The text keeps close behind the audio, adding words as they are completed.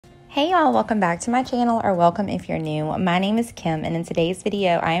Hey y'all, welcome back to my channel, or welcome if you're new. My name is Kim, and in today's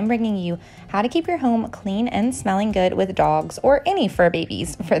video, I am bringing you how to keep your home clean and smelling good with dogs, or any fur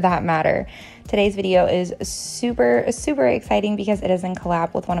babies for that matter. Today's video is super exciting because it is in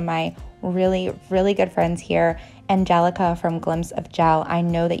collab with one of my really good friends here, Angelica from Glimpse of Gel. I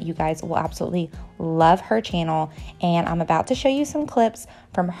know that you guys will absolutely love her channel, and I'm about to show you some clips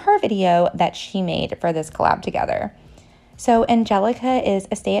from her video that she made for this collab together. So Angelica is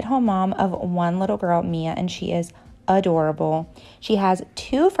a stay-at-home mom of one little girl, Mia, and she is adorable. She has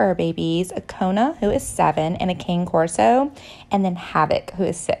two fur babies, a Kona, who is 7, and a Cane Corso, and then Havoc, who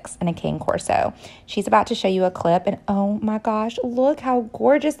is 6, and a Cane Corso. She's about to show you a clip, and oh my gosh, look how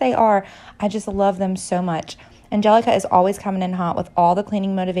gorgeous they are. I just love them so much. Angelica is always coming in hot with all the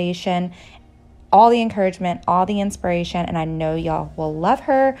cleaning motivation, all the encouragement, all the inspiration, and I know y'all will love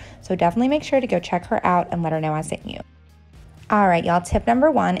her, so definitely make sure to go check her out and let her know I sent you. All right, y'all, tip number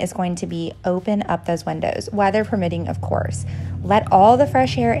 1 is going to be open up those windows, weather permitting, of course. Let all the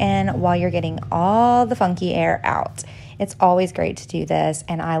fresh air in while you're getting all the funky air out. It's always great to do this,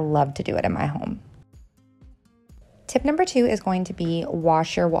 and I love to do it in my home. Tip number 2 is going to be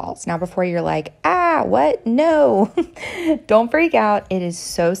wash your walls. Now, before you're like, what? No, don't freak out. It is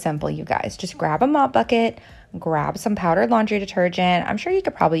so simple, you guys. Just grab a mop bucket, grab some powdered laundry detergent. I'm sure you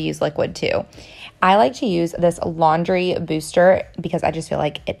could probably use liquid too. I like to use this laundry booster because I just feel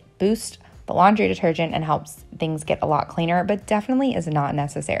like it boosts the laundry detergent and helps things get a lot cleaner, but definitely is not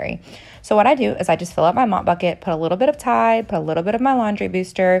necessary. So what I do is I just fill up my mop bucket, put a little bit of Tide, put a little bit of my laundry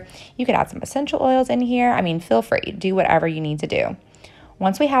booster. You could add some essential oils in here. I mean, feel free, do whatever you need to do.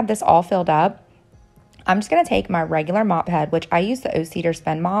 Once we have this all filled up, I'm just going to take my regular mop head, which I use the O-Cedar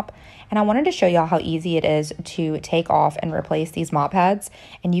Spin Mop, and I wanted to show y'all how easy it is to take off and replace these mop heads,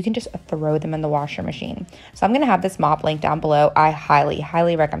 and you can just throw them in the washer machine. So I'm going to have this mop link down below. I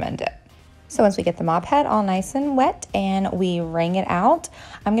highly recommend it. So once we get the mop head all nice and wet and we wring it out,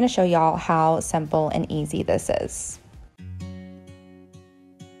 I'm going to show y'all how simple and easy this is.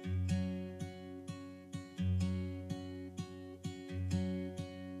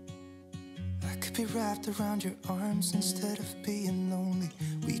 Be wrapped around your arms instead of being lonely.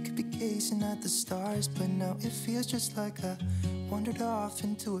 We could be gazing at the stars, but now it feels just like I wandered off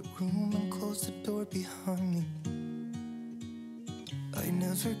into a room and closed the door behind me. I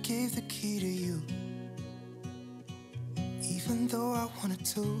never gave the key to you, even though I wanted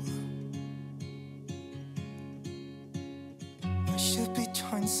to. I should be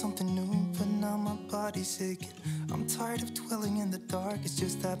trying something new, but now my body's aching. I'm tired of dwelling in the dark, it's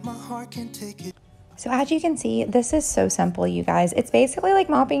just that my heart can't take it. So as you can see, this is so simple, you guys. It's basically like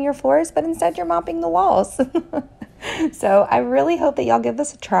mopping your floors, but instead you're mopping the walls. So I really hope that y'all give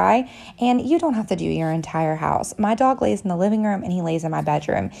this a try, and you don't have to do your entire house. My dog lays in the living room and he lays in my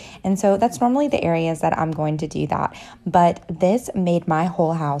bedroom, and so that's normally the areas that I'm going to do that. But this made my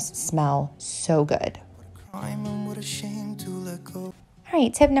whole house smell so good. All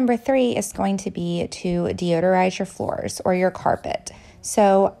right, tip number 3 is going to be to deodorize your floors or your carpet.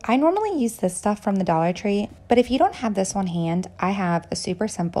 So I normally use this stuff from the Dollar Tree, but if you don't have this on hand, I have a super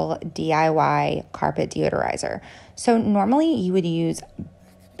simple DIY carpet deodorizer. So normally you would use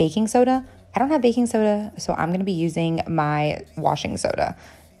baking soda. I don't have baking soda, so I'm going to be using my washing soda.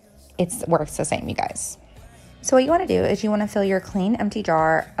 It works the same, you guys. So what you want to do is you want to fill your clean empty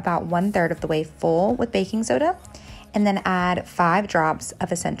jar about 1/3 of the way full with baking soda, and then add 5 drops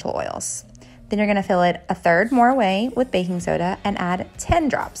of essential oils. Then you're going to fill it 1/3 more way with baking soda and add 10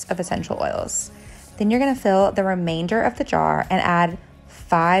 drops of essential oils. Then you're going to fill the remainder of the jar and add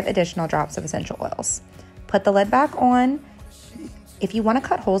 5 additional drops of essential oils. Put the lid back on. If you want to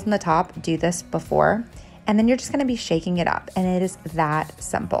cut holes in the top, do this before, and then you're just going to be shaking it up, and it is that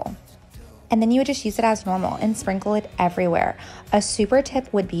simple. And then you would just use it as normal and sprinkle it everywhere. A super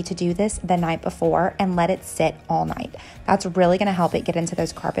tip would be to do this the night before and let it sit all night. That's really gonna help it get into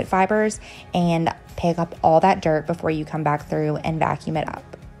those carpet fibers and pick up all that dirt before you come back through and vacuum it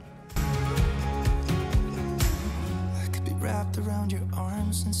up. I could be wrapped around your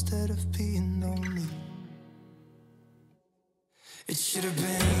arms instead of being lonely. It should have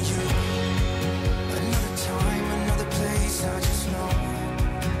been you. Another time, another place, I just know.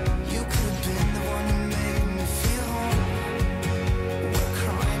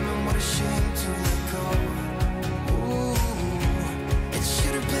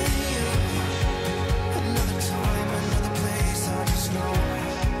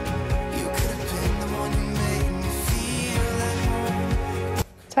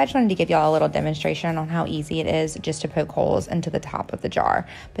 So I just wanted to give y'all a little demonstration on how easy it is just to poke holes into the top of the jar.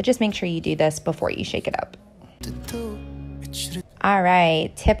 But just make sure you do this before you shake it up. It should've. All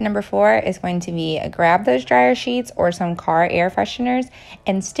right, tip number 4 is going to be grab those dryer sheets or some car air fresheners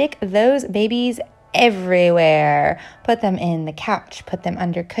and stick those babies everywhere. Put them in the couch, put them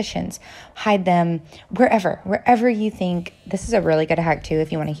under cushions, hide them wherever you think. This is a really good hack too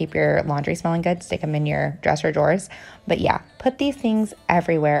if you want to keep your laundry smelling good. Stick them in your dresser drawers. But yeah, put these things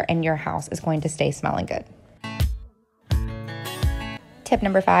everywhere and your house is going to stay smelling good. Tip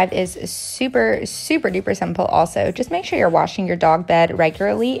number 5 is super duper simple also. Just make sure you're washing your dog bed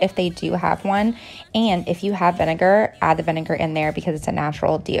regularly if they do have one. And if you have vinegar, add the vinegar in there because it's a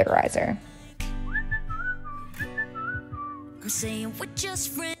natural deodorizer.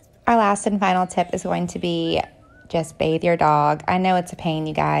 Our last and final tip is going to be just bathe your dog. I know it's a pain,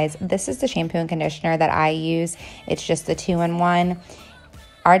 you guys. This is the shampoo and conditioner that I use. It's just the 2-in-1.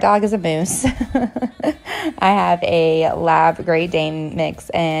 Our dog is a moose. I have a Lab Great Dane mix,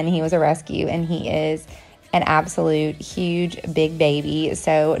 and he was a rescue, and he is an absolute huge big baby.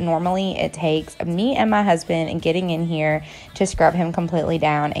 So normally it takes me and my husband getting in here to scrub him completely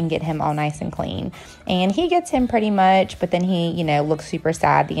down and get him all nice and clean. And he gets him pretty much, but then he, looks super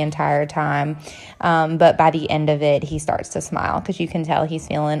sad the entire time. But by the end of it, he starts to smile because you can tell he's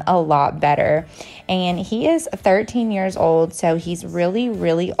feeling a lot better. And he is 13 years old, so he's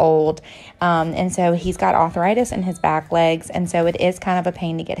really old. And so he's got arthritis in his back legs, and so it is kind of a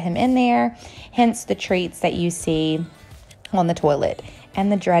pain to get him in there, hence the treats that you see on the toilet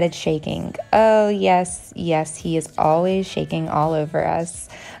and the dreaded shaking. Oh yes, he is always shaking all over us.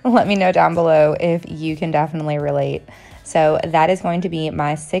 Let me know down below if you can definitely relate. So that is going to be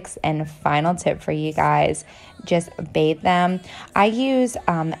my 6th and final tip for you guys. Just bathe them. I use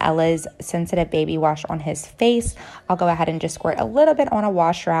Ella's sensitive baby wash on his face. I'll go ahead and just squirt a little bit on a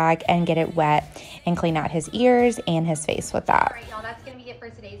wash rag and get it wet and clean out his ears and his face with that. All right, y'all, that's going to be it for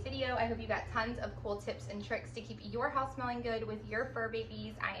today's video. I hope you got tons of cool tips and tricks to keep your house smelling good with your fur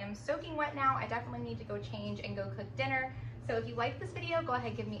babies. I am soaking wet now. I definitely need to go change and go cook dinner. So if you like this video, go ahead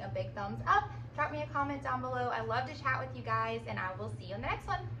and give me a big thumbs up. Drop me a comment down below. I love to chat with you guys, and I will see you in the next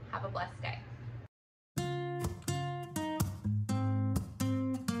one. Have a blessed day.